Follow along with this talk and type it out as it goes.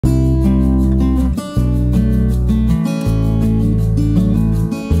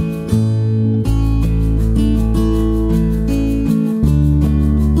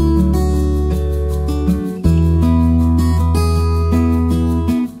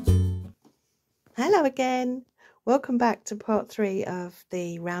Hello again. Welcome back to part 3 of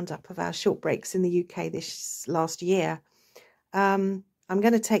the roundup of our short breaks in the UK this last year. I'm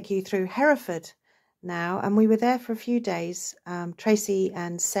going to take you through Hereford now, and we were there for a few days, Tracy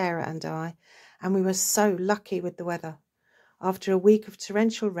and Sarah and I, and we were so lucky with the weather. After a week of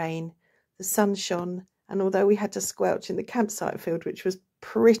torrential rain, the sun shone, and although we had to squelch in the campsite field, which was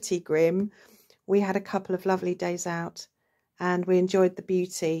pretty grim, we had a couple of lovely days out, and we enjoyed the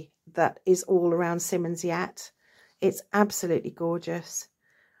beauty that is all around Symonds Yat. It's absolutely gorgeous.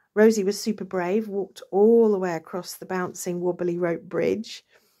 Rosie was super brave, walked all the way across the bouncing wobbly rope bridge,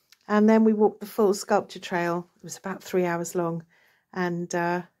 and then we walked the full sculpture trail. It was about 3 hours long, and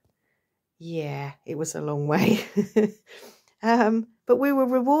yeah, it was a long way. But we were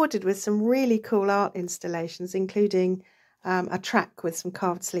rewarded with some really cool art installations, including a track with some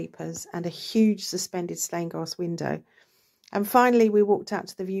carved sleepers and a huge suspended stained glass window. And finally, we walked out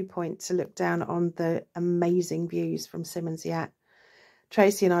to the viewpoint to look down on the amazing views from Symonds Yat.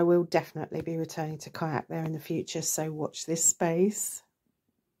 Tracy and I will definitely be returning to kayak there in the future, so watch this space.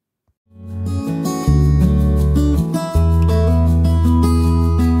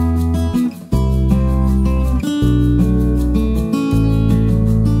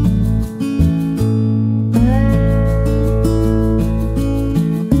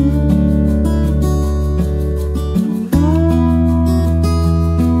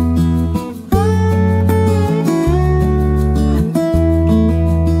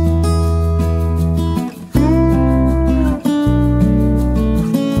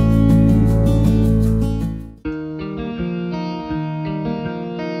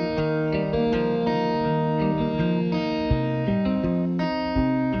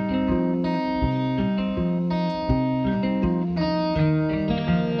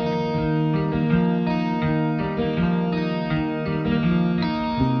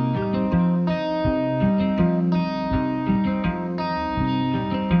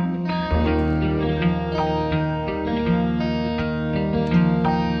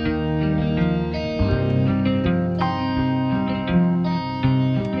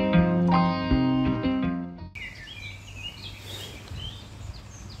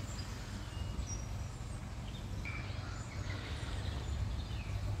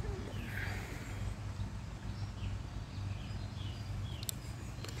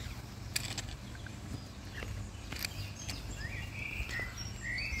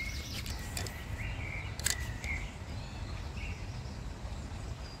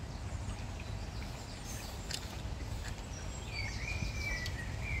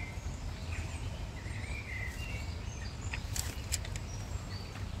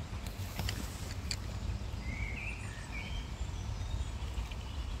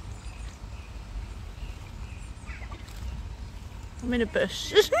 I'm in a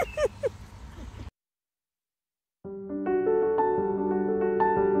bush.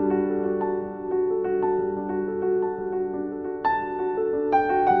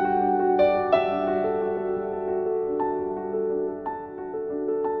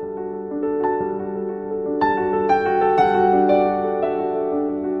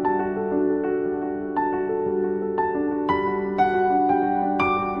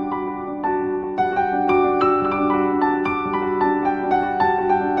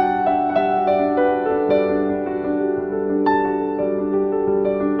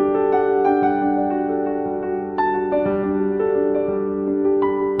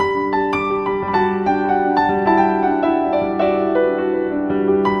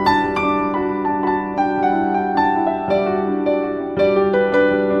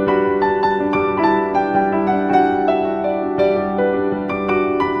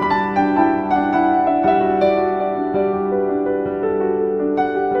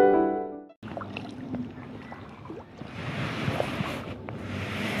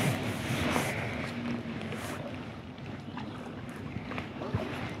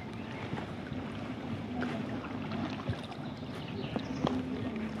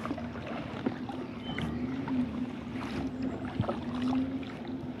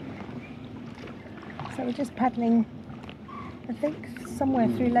 So we're just paddling, I think, somewhere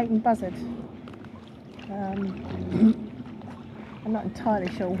through Leighton Buzzard. I'm not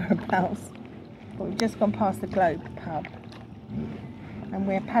entirely sure whereabouts, but we've just gone past the Globe pub and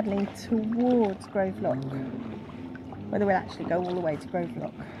we're paddling towards Grove Lock. Whether we'll actually go all the way to Grove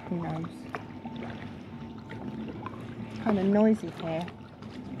Lock, who knows. It's kind of noisy here.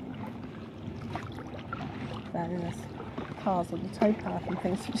 There's cars on the towpath and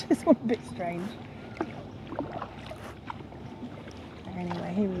things, which is all a bit strange.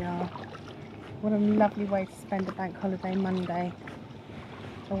 Anyway, here we are. What a lovely way to spend a bank holiday Monday,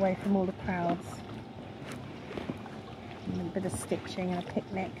 away from all the crowds. And a bit of stitching and a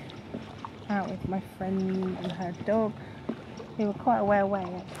picnic out with my friend and her dog, who were quite a way away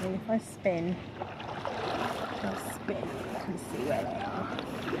actually. If I spin, I'll spin, you can see where they are.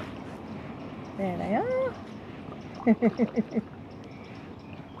 There they are.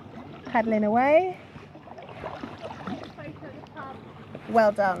 Paddling away.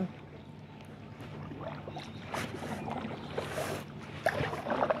 Well done.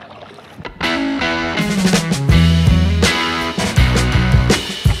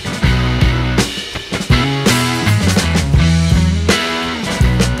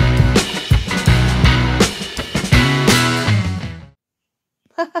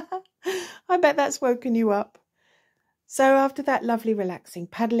 I bet that's woken you up. So after that lovely relaxing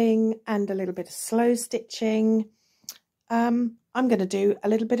paddling and a little bit of slow stitching, I'm going to do a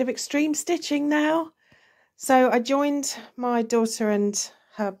little bit of extreme stitching now. So I joined my daughter and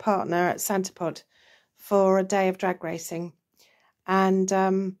her partner at Santa Pod for a day of drag racing, and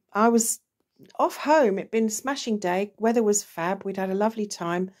I was off home. It'd been a smashing day, weather was fab, we'd had a lovely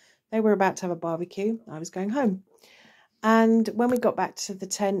time. They were about to have a barbecue, I was going home. And when we got back to the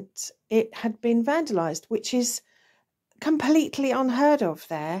tent, it had been vandalised, which is completely unheard of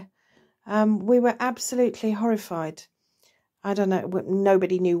there. We were absolutely horrified. I don't know,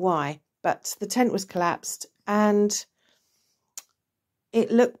 nobody knew why, but the tent was collapsed and it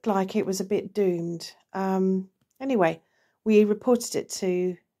looked like it was a bit doomed. Anyway, we reported it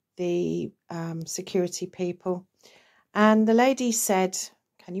to the security people, and the lady said,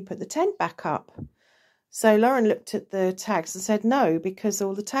 "Can you put the tent back up?" So Lauren looked at the tags and said, "No, because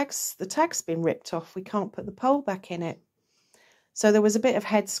all the tag's been ripped off. We can't put the pole back in it." So there was a bit of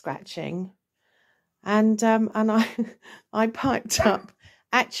head scratching, and I piped up,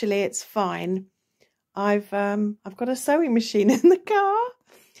 "Actually, it's fine. I've got a sewing machine in the car."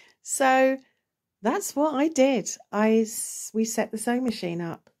 So that's what I did. We set the sewing machine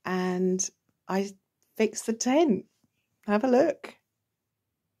up and I fixed the tent. Have a look.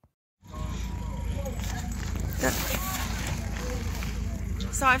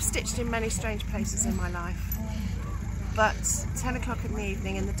 So I've stitched in many strange places in my life, but 10 o'clock in the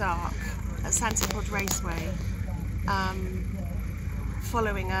evening in the dark at Santa Pod Raceway,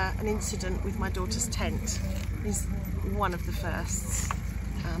 following an incident with my daughter's tent, is one of the firsts,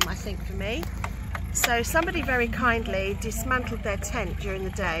 I think, for me. So somebody very kindly dismantled their tent during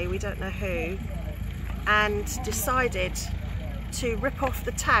the day, we don't know who, and decided to rip off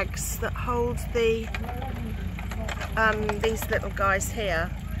the tags that hold the these little guys here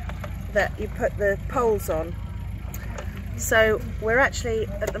that you put the poles on. So we're actually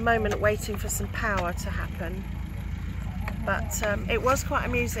at the moment waiting for some power to happen, but it was quite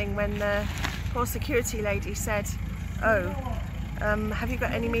amusing when the poor security lady said, "Oh, have you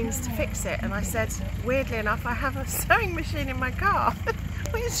got any means to fix it?" And I said, weirdly enough, I have a sewing machine in my car,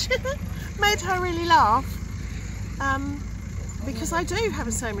 which made her really laugh, because I do have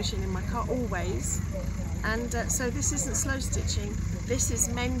a sewing machine in my car always. And so this isn't slow stitching, this is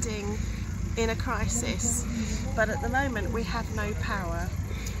mending in a crisis. But at the moment we have no power,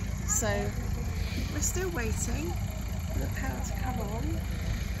 so we're still waiting for the power to come on.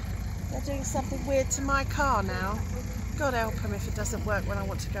 They're doing something weird to my car now. God help them if it doesn't work when I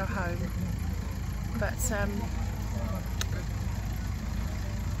want to go home. But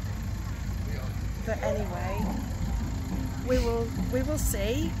anyway, we will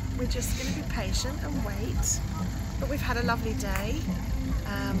see. We're just going to be patient and wait. But we've had a lovely day.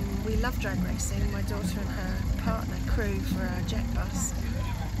 We love drag racing, my daughter and her partner crew for a jet bus,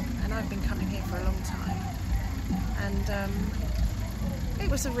 and I've been coming here for a long time, and it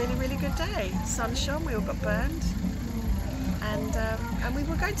was a really, really good day. Sun shone, we all got burned, and we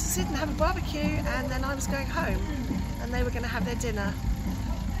were going to sit and have a barbecue, and then I was going home and they were going to have their dinner,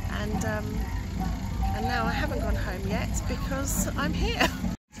 and now I haven't gone home yet because I'm here.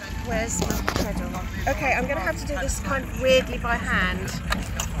 Where's my pedal? Okay, I'm going to have to do this kind of weirdly by hand.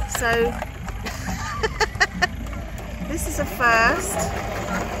 So this is a first.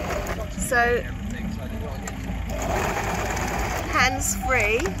 So hands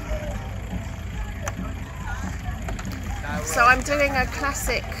free. So I'm doing a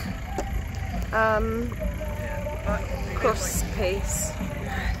classic cross piece.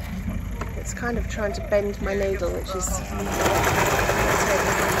 It's kind of trying to bend my needle, which is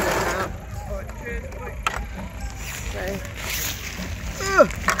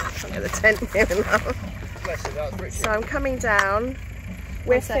can't get the tent near enough. So I'm coming down.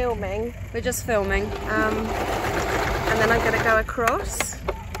 We're filming. We're just filming. And then I'm going to go across.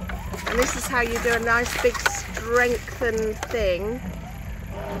 And this is how you do a nice big strengthened thing.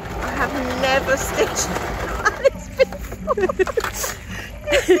 I have never stitched like this before.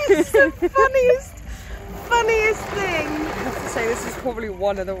 This is the funniest thing. I have to say, this is probably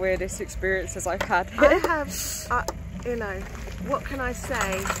one of the weirdest experiences I've had here. I have, you know, what can I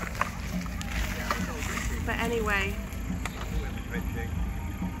say? But anyway,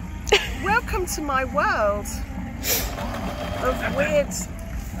 welcome to my world of weird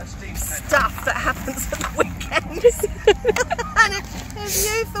stuff that happens at the weekends. And if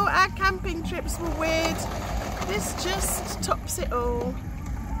you thought our camping trips were weird, this just tops it all.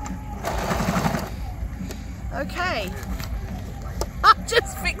 Okay, I've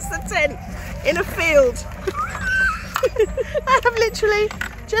just fixed the tent in a field. I have literally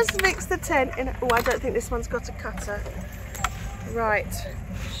just fixed the tent in. Oh, I don't think this one's got a cutter. Right.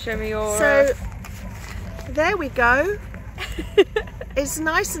 Show me your... So, there we go. It's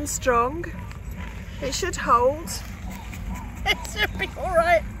nice and strong. It should hold. It should be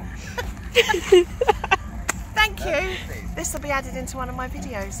alright. Thank you. This will be added into one of my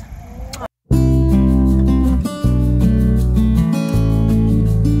videos.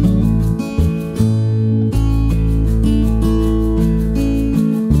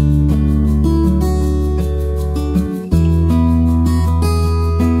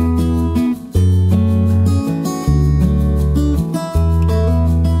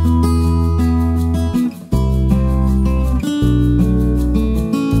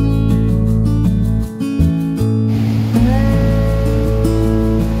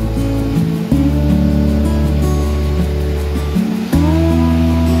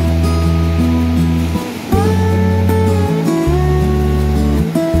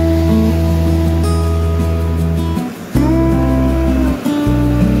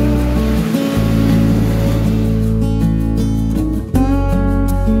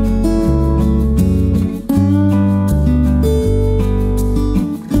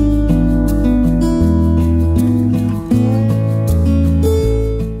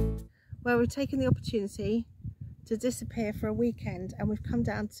 We've taken the opportunity to disappear for a weekend, and we've come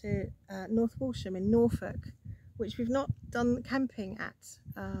down to North Walsham in Norfolk, which we've not done camping at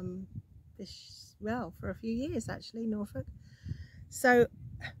for a few years actually, Norfolk. So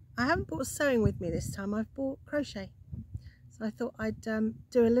I haven't brought sewing with me this time, I've bought crochet. So I thought I'd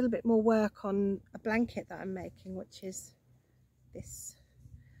do a little bit more work on a blanket that I'm making, which is this.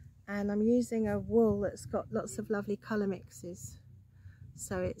 And I'm using a wool that's got lots of lovely colour mixes.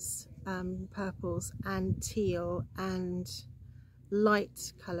 So it's purples and teal and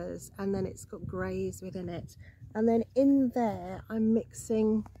light colours, and then it's got greys within it. And then in there I'm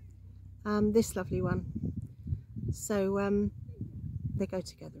mixing this lovely one. So they go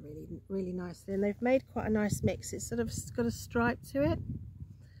together really nicely, and they've made quite a nice mix. It's sort of got a stripe to it,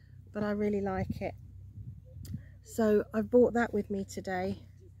 but I really like it. So I bought that with me today,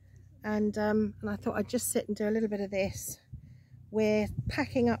 and I thought I'd just sit and do a little bit of this. We're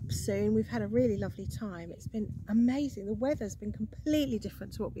packing up soon. We've had a really lovely time. It's been amazing. The weather's been completely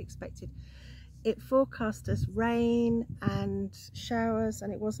different to what we expected. It forecast us rain and showers,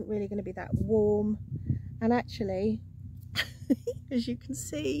 and it wasn't really going to be that warm. And actually, as you can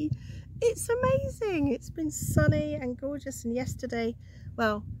see, it's amazing. It's been sunny and gorgeous. And yesterday,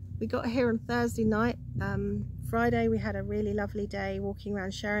 well, we got here on Thursday night. Friday we had a really lovely day walking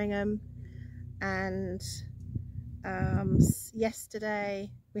around Sheringham, and yesterday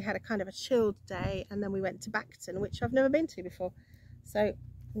we had a kind of a chilled day, and then we went to Bacton, which I've never been to before. So let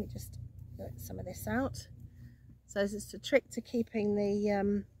me just get some of this out. So it's a trick to keeping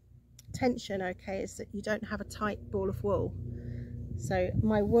the tension okay, is that you don't have a tight ball of wool. So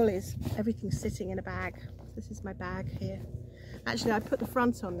my wool is, everything's sitting in a bag. This is my bag here. Actually, I put the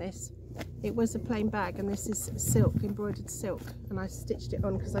front on this. It was a plain bag, and this is silk, embroidered silk, and I stitched it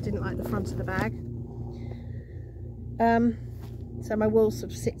on because I didn't like the front of the bag. So my wool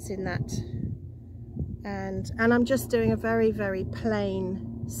sort of sits in that, and I'm just doing a very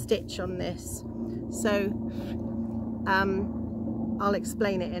plain stitch on this. So I'll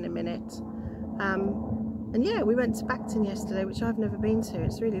explain it in a minute. And yeah, we went to Bacton yesterday, which I've never been to.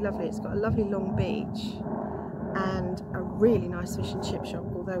 It's really lovely. It's got a lovely long beach and a really nice fish and chip shop,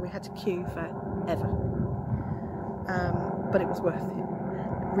 although we had to queue forever. But it was worth it.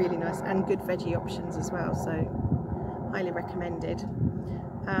 Really nice, and good veggie options as well, so highly recommended.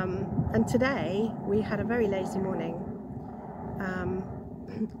 And today we had a very lazy morning,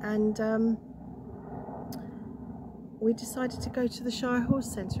 we decided to go to the Shire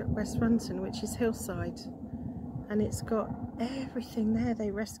Horse Centre at West Runton, which is hillside, and it's got everything there.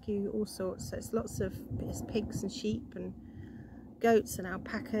 They rescue all sorts, so it's lots of pigs and sheep and goats and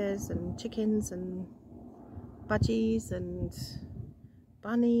alpacas and chickens and budgies and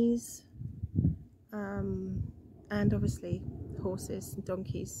bunnies, and obviously horses and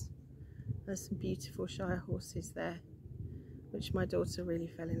donkeys. There's some beautiful Shire horses there, which my daughter really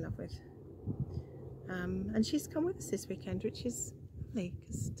fell in love with. And she's come with us this weekend, which is lovely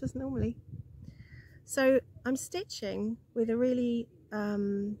because it doesn't normally. So I'm stitching with a really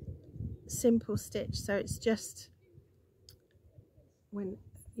simple stitch. So it's just when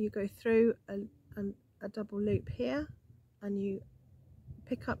you go through a double loop here, and you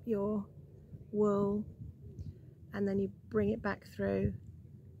pick up your wool, and then you bring it back through,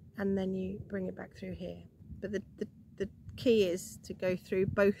 and then you bring it back through here. But the key is to go through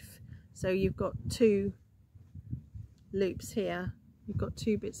both. So you've got two loops here, you've got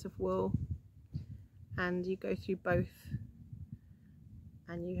two bits of wool, and you go through both,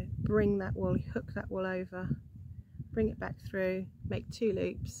 and you bring that wool, you hook that wool over, bring it back through, make two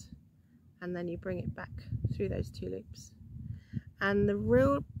loops, and then you bring it back through those two loops. And the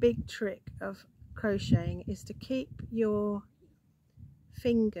real big trick of crocheting is to keep your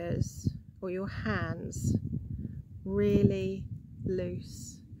fingers or your hands really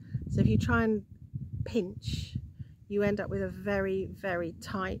loose. So if you try and pinch, you end up with a very, very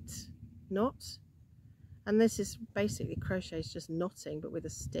tight knot. And this is basically, crochet is just knotting, but with a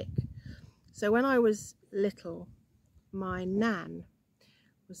stick. So when I was little, my nan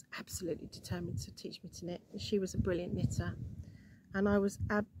was absolutely determined to teach me to knit. She was a brilliant knitter, and I was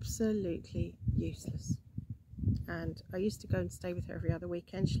absolutely useless. And I used to go and stay with her every other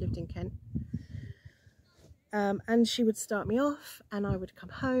weekend. She lived in Kent. And she would start me off, and I would come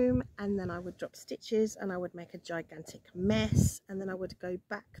home, and then I would drop stitches, and I would make a gigantic mess, and then I would go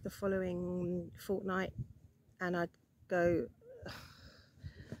back the following fortnight, and I'd go,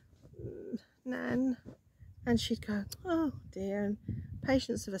 Nan, and she'd go, oh dear, and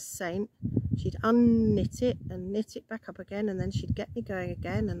patience of a saint. She'd unknit it and knit it back up again, and then she'd get me going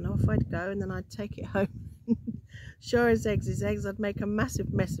again, and off I'd go, and then I'd take it home. Sure as eggs is eggs, I'd make a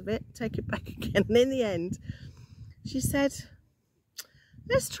massive mess of it, take it back again, and in the end she said,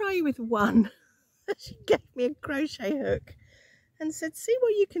 let's try you with one. She gave me a crochet hook and said, see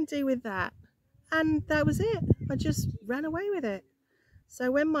what you can do with that. And that was it. I just ran away with it.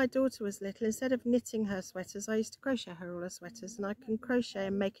 So when my daughter was little, instead of knitting her sweaters, I used to crochet her all her sweaters, and I can crochet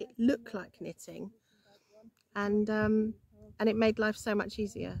and make it look like knitting, and it made life so much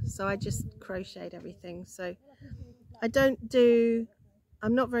easier. So I just crocheted everything. So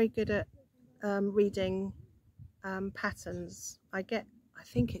I'm not very good at reading patterns. I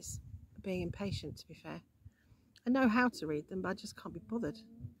think it's being impatient, to be fair. I know how to read them, but I just can't be bothered.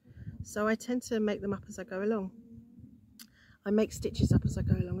 So I tend to make them up as I go along. I make stitches up as I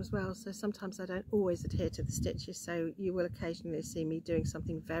go along as well, so sometimes I don't always adhere to the stitches, so you will occasionally see me doing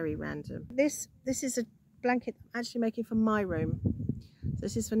something very random. This is a blanket I'm actually making for my room. So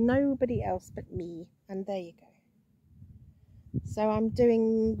this is for nobody else but me, and there you go. So I'm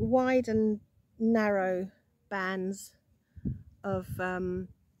doing wide and narrow bands of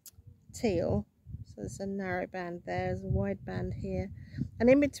teal. So there's a narrow band there, there's a wide band here, and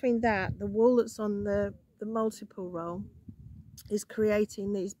in between that, the wool that's on the multiple roll is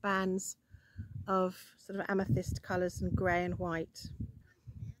creating these bands of sort of amethyst colours and grey and white.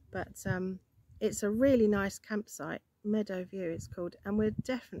 But it's a really nice campsite, Meadow View it's called, and we're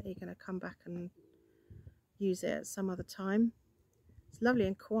definitely going to come back and use it at some other time. It's lovely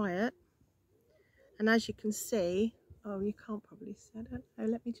and quiet, and as you can see, oh, you can't probably see, I don't know,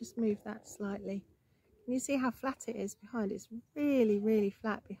 let me just move that slightly. Can you see how flat it is behind? It's really, really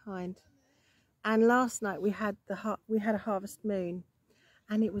flat behind. And last night we had a harvest moon,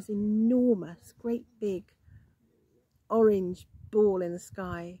 and it was enormous, great big orange ball in the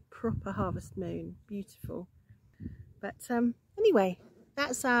sky, proper harvest moon, beautiful. But anyway,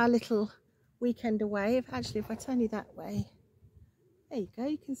 that's our little weekend away. If I turn you that way, there you go,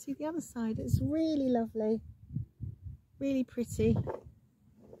 you can see the other side. It's really lovely, really pretty.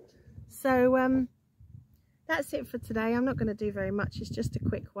 So that's it for today. I'm not going to do very much, it's just a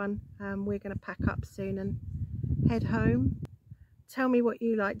quick one. We're going to pack up soon and head home. Tell me what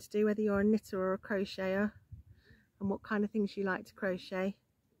you like to do, whether you're a knitter or a crocheter, and what kind of things you like to crochet,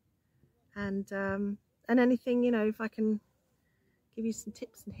 and anything, you know, if I can give you some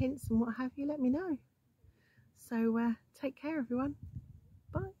tips and hints and what have you, let me know. So take care everyone,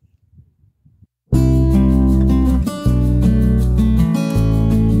 bye.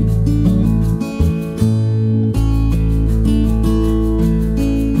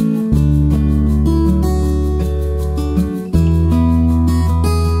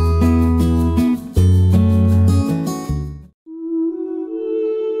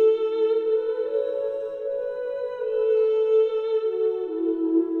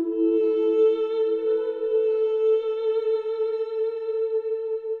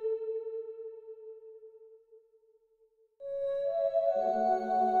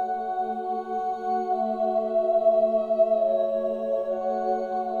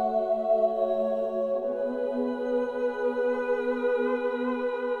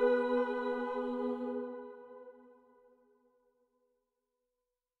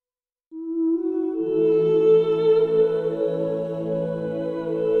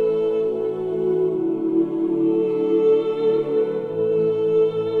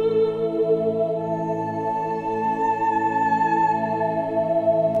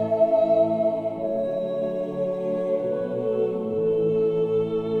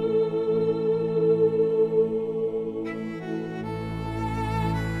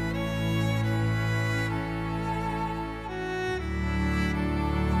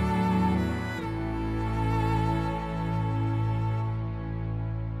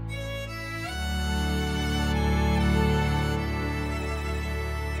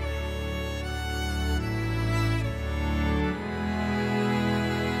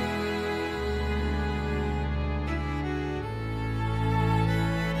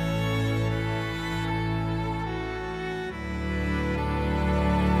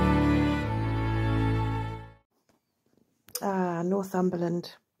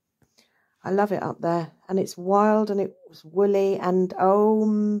 Northumberland. I love it up there, and it's wild and it was woolly, and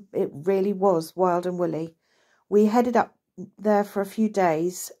oh, it really was wild and woolly. We headed up there for a few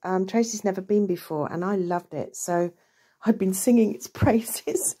days. Tracy's never been before, and I loved it, so I've been singing its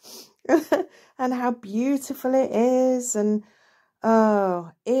praises and how beautiful it is. And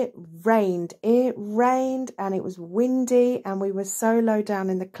oh, it rained, and it was windy, and we were so low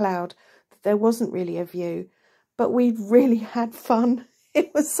down in the cloud that there wasn't really a view, but we really had fun.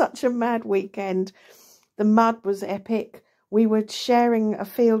 It was such a mad weekend. The mud was epic. We were sharing a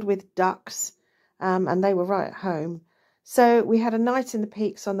field with ducks, and they were right at home. So we had a night in the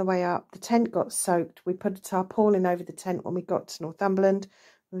peaks on the way up. The tent got soaked. We put a tarpaulin over the tent when we got to Northumberland.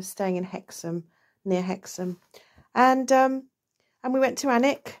 We were staying in Hexham, near Hexham. And we went to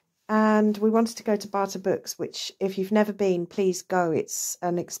Alnwick, and we wanted to go to Barter Books, which, if you've never been, please go. It's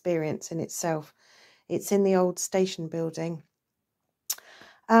an experience in itself. It's in the old station building.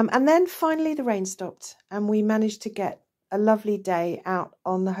 And then finally the rain stopped, and we managed to get a lovely day out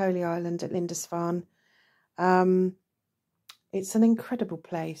on the Holy Island at Lindisfarne. It's an incredible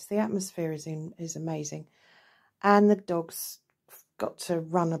place. The atmosphere is amazing, and the dogs got to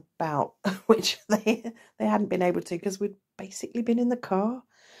run about, which they hadn't been able to because we'd basically been in the car.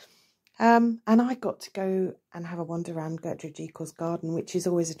 And I got to go and have a wander around Gertrude Jekyll's garden, which is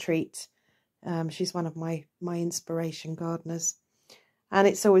always a treat. She's one of my inspiration gardeners, and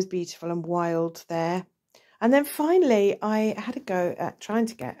it's always beautiful and wild there. And then finally, I had a go at trying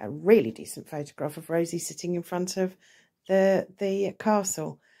to get a really decent photograph of Rosie sitting in front of the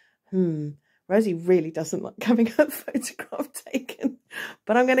castle. Rosie really doesn't like having her photograph taken,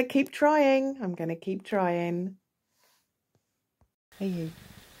 but I'm going to keep trying. I'm going to keep trying. Are you?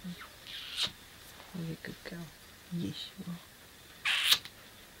 Are you a good girl? Yes, you are.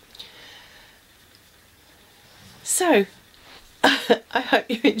 So, I hope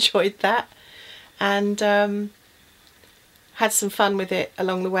you enjoyed that, and had some fun with it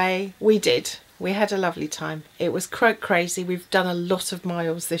along the way. We did. We had a lovely time. It was crazy. We've done a lot of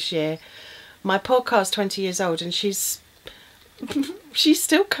miles this year. My poor car's 20 years old, and she's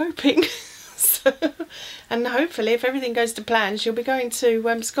still coping. So, and hopefully, if everything goes to plan, she'll be going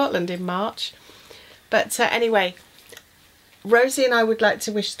to Scotland in March. But anyway, Rosie and I would like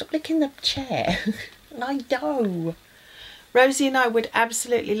to wish... Stop licking the chair. I know. Rosie and I would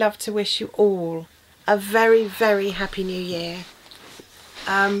absolutely love to wish you all a very, very happy new year.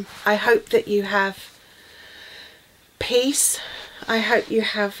 I hope that you have peace. I hope you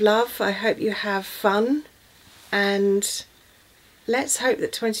have love. I hope you have fun. And let's hope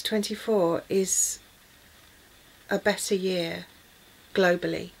that 2024 is a better year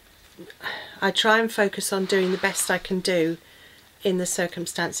globally. I try and focus on doing the best I can do in the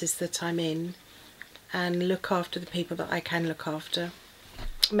circumstances that I'm in, and look after the people that I can look after.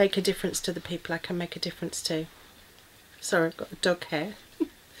 Make a difference to the people I can make a difference to. Sorry, I've got a dog hair.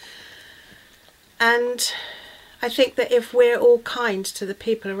 And I think that if we're all kind to the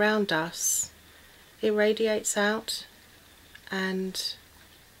people around us, it radiates out, and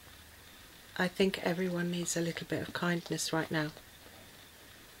I think everyone needs a little bit of kindness right now.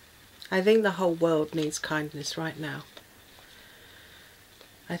 I think the whole world needs kindness right now.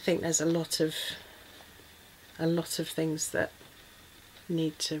 I think there's a lot of things that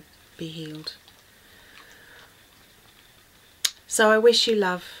need to be healed. So I wish you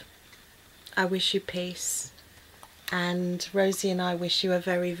love. I wish you peace. And Rosie and I wish you a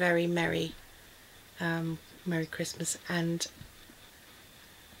very, very merry Christmas. And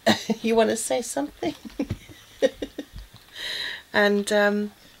you want to say something? and a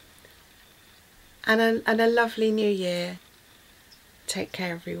lovely new year. Take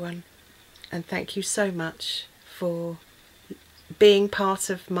care, everyone, and thank you so much for being part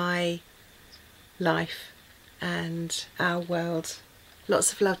of my life and our world.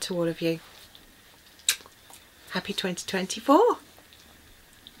 Lots of love to all of you. Happy 2024.